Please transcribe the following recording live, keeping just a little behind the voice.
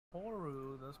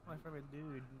Pooru, that's my favorite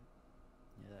dude.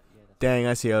 Yeah, that's Dang,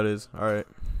 I see how it is. Alright.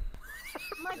 Oh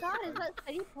my god, is that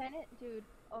SteadyPlanet? Dude,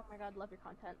 oh my god, love your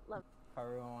content. Love.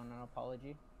 Pooru on an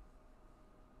apology.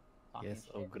 yes,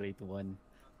 oh great one.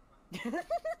 You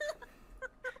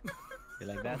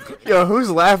like that? Yo,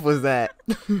 whose laugh was that?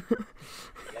 You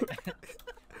like that?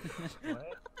 What?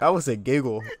 That was a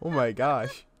giggle. Oh my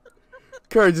gosh.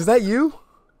 Courage, is that you?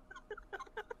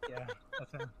 Yeah,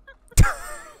 that's him.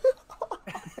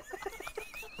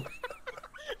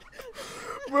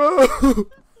 Bro.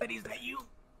 But is that you?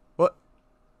 What?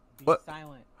 Be What?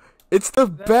 silent. It's the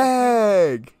That's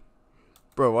bag.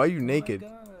 Bro, why are you Oh my naked?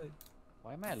 God.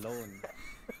 Why am I alone?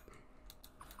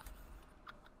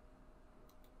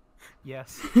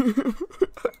 Yes.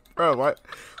 Bro, why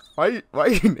are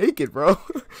you naked, bro?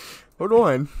 Hold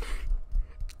on.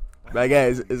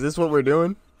 Baguette, is this what we're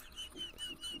doing?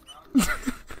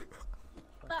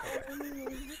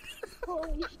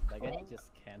 Holy shit. Like I just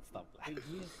can't stop laughing.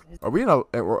 Are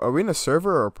we in a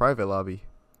server or a private lobby?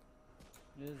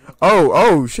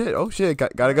 Oh shit.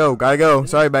 Gotta go.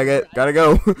 Sorry, Baguette. Gotta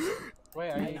go.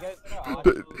 Wait, are you guys gonna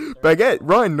audio Baguette,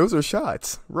 run. Those are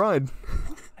shots. Run.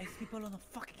 I see people on the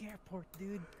fucking airport,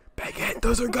 dude. Baguette,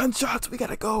 those are gunshots. We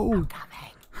gotta go.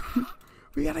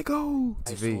 We gotta go.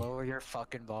 Hey, lower your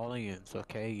fucking volumes,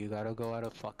 okay? You gotta go at a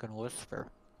fucking whisper.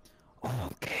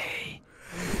 Okay.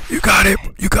 You got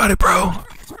it, bro.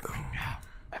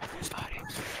 Everybody.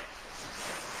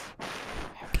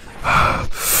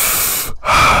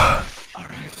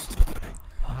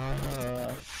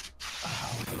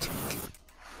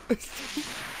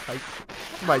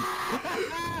 My.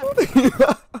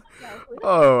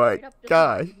 Oh my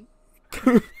gosh.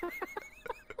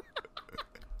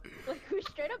 Like, who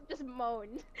straight up just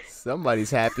moaned?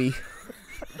 Somebody's happy.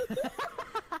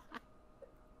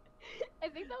 I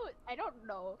think that was, I don't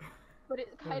know, but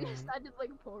it kind of sounded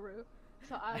like Pooru.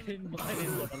 So I didn't know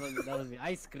that was me.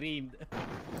 I screamed.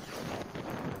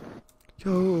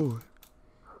 Yo.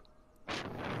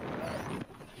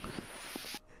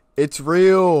 It's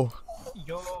real.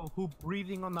 Yo, who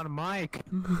breathing on that mic?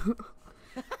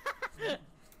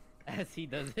 As he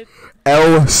does it.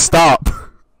 L, stop. Dude,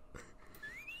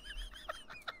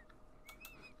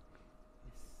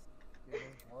 those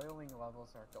boiling levels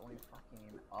are going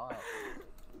fucking up.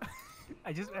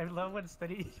 I love when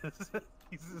Steady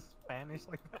uses Spanish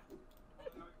like that.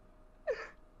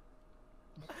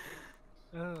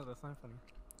 Oh, that's not funny.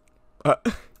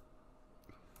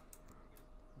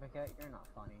 Baguette, you're not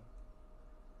funny.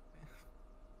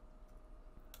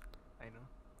 I know.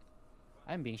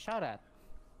 I'm being shot at.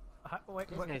 Wait,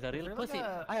 This what? guy's a real You're like pussy.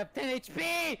 a- I have 10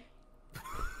 HP!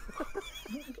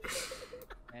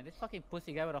 Man, this fucking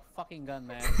pussy guy with a fucking gun,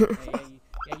 man.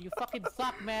 Yeah, you fucking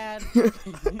suck, man.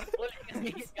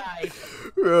 These guys.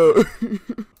 Bro.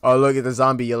 Oh, look at the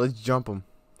zombie. Yeah, let's jump him.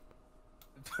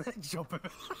 Jump him.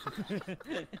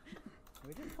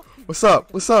 What's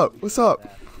up? What's up?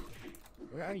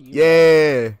 Where are you?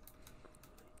 Yeah.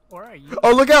 Or are you?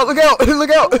 Oh, look out! Look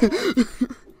out!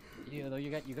 You know, you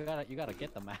gotta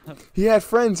get them out. He had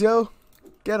friends, yo.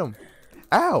 Get him.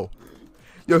 Ow.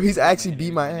 Yo, he's actually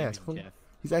beat my ass.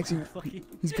 He's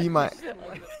beat my.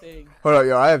 Hold up,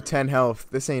 yo. I have 10 health.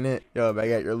 This ain't it. Yo,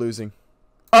 Baguette, you're losing.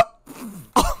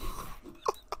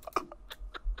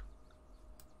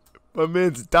 My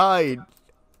man's died.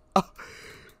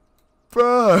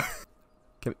 Bruh.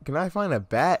 Can I find a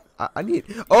bat? I need.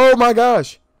 Oh my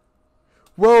gosh.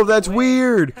 Whoa, that's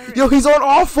weird. Yo, he's on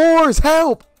all fours.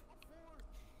 Help.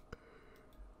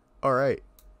 All right.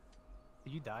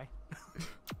 Did you die?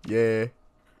 Yeah.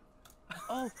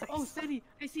 Oh, Steady,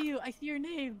 I see you. I see your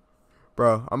name.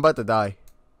 Bro, I'm about to die.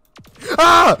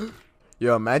 Ah!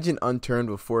 Yo, imagine Unturned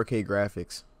with 4K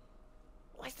graphics.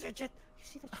 What's there, Jet? You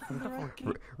see the fucking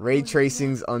mirror? Ray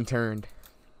tracing's Unturned.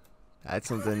 That's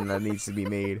something that needs to be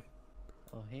made.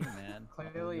 Oh, hey, man.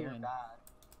 Clearly you're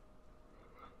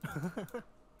bad.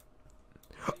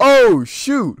 Oh,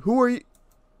 shoot. Who are you?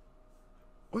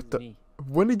 What the? Me.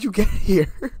 When did you get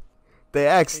here? They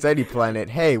asked SteadyPlanet,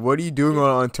 hey, what are you doing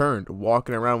on Unturned?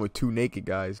 Walking around with 2 naked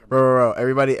guys. Bro,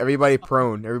 everybody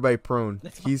prone. Everybody prone.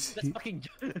 Let's fucking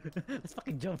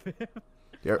jump him.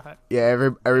 Yeah,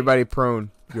 everybody prone.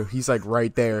 Yo, he's like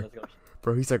right there. Let's go.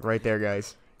 Bro, he's like right there,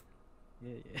 guys.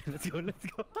 Yeah. Let's go.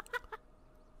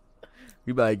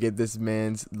 We better get this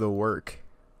man's the work.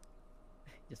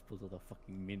 Just pulls out a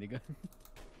fucking minigun.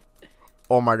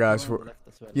 Oh my gosh. Go on the left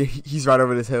as well. Yeah, he's right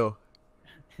over this hill.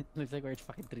 Looks like we're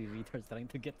fucking 3 retards trying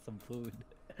to get some food.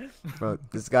 Bro,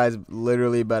 this guy's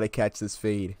literally about to catch this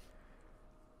fade.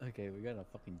 Okay, we gotta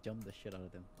fucking jump the shit out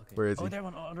of them. Okay. Where is Oh, he? there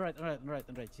one. On the right, on the right, on the right,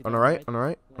 on the right. See On that? the right, on the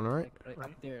right, on the right. Right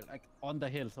up there, like on the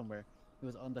hill somewhere. He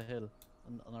was on the hill,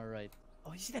 on our right.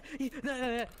 Oh, you see that? No,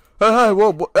 no, no. Hey,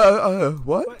 whoa, what?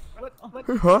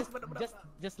 Oh, Huh?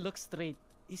 just look straight.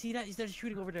 You see that? He's there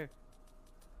shooting over there.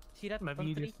 See that? My On the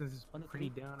view tree? distance is On the pretty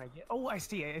tree? down. I get. Oh, I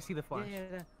see the flash.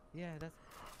 Yeah, that's.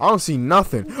 I don't see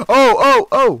nothing.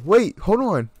 Oh, wait, hold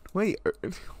on. Wait.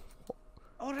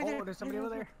 Oh, right there. Oh, there's somebody over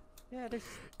there. Yeah, there's.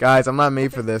 Guys, I'm not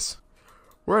made for this.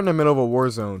 We're in the middle of a war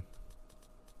zone.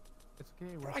 It's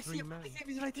okay. We're I see 3 him. men. I see him.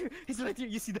 He's right there. He's right there.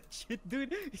 You see that shit,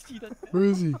 dude? You see that? Where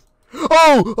is he?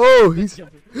 Oh, he's...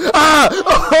 Jumping. Ah!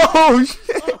 Oh,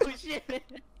 shit! Oh shit!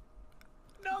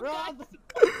 No, Run!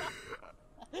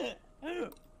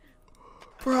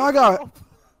 Bro,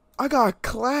 I got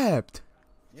clapped.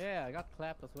 Yeah, I got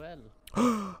clapped as well.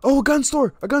 Oh, a gun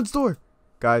store! A gun store!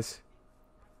 Guys,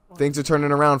 things are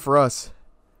turning around for us.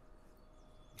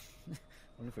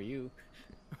 Only for you.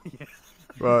 Yeah.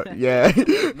 Well, yeah.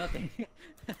 Nothing.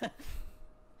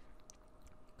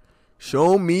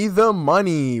 Show me the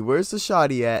money. Where's the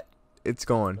shoddy at? It's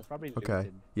gone. That's probably Okay.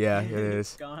 looted. Yeah, it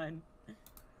is. Gone.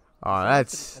 Oh,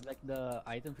 that's... Like the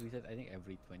items we said, I think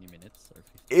every 20 minutes or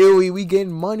 15 Ew, we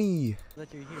getting money.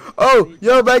 that you're here. Oh,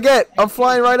 yo, Baguette, I'm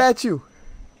flying right at you.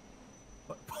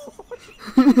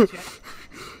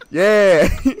 Yeah.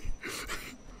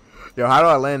 Yo, how do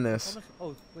I land this? Someone's,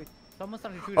 oh wait, someone's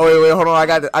starting to shoot. Oh, wait, hold on.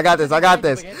 I got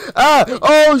this. Ah!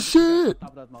 Oh, shit. Top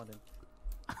of that mountain.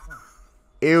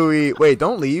 Ew, wait,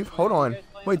 don't leave. Hold on.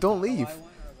 Wait, don't leave.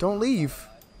 Don't leave.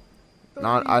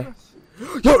 Nah,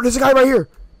 Yo, there's a guy right here.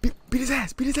 Beat his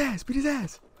ass. Beat his ass. Beat his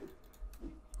ass.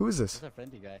 Who is this? That's a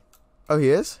friendly guy. Oh, he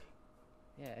is?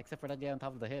 Yeah, except for that guy on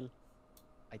top of the hill.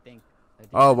 I think.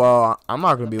 Oh, well, I'm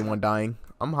not going to be the one dying.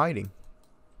 I'm hiding.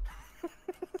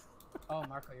 Oh,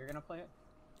 Marco, you're gonna play it?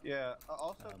 Yeah.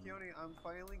 Also, Keone, I'm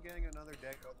finally getting another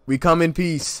deck. We come in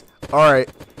peace. All right.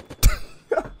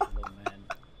 Little man.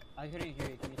 I couldn't hear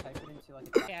you. Can you type it into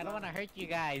like a... Hey, I don't want to hurt you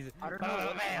guys. I don't Oh,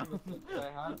 know. bam.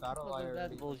 I have battle What was wire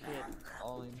that bullshit?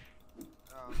 all in.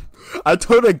 I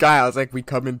told a guy, I was like, we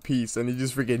come in peace. And he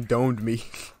just freaking domed me.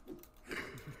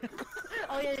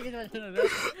 Oh yeah, you can mention that.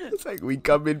 It's like, we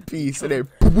come in peace. And then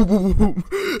boom, boom, boom,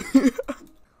 boom.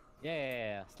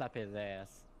 Yeah, slap his ass.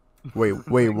 Wait,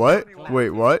 what? Wait,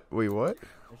 what?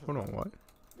 Hold on,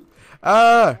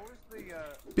 what?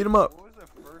 Beat him up. What was the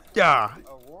first Yeah.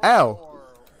 war Ow. or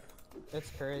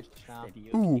It's courage now.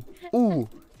 Ooh, ooh.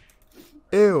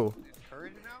 Ew. it's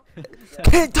courage now?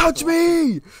 Can't touch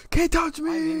me! Can't touch I'm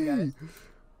in, me! guys.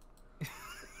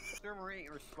 Exterminate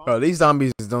ain't responsible. Oh, these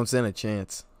zombies don't stand a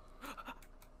chance.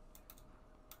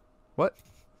 What?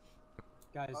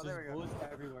 Guys, Oh, there's there we go. bullets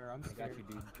everywhere. I'm I got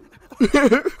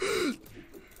scared. you, dude.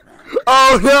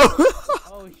 Oh no!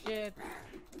 Oh shit.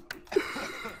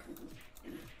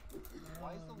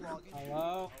 Why is the login?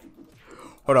 Hello?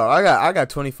 Hold on, I got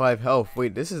 25 health.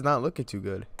 Wait, this is not looking too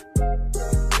good.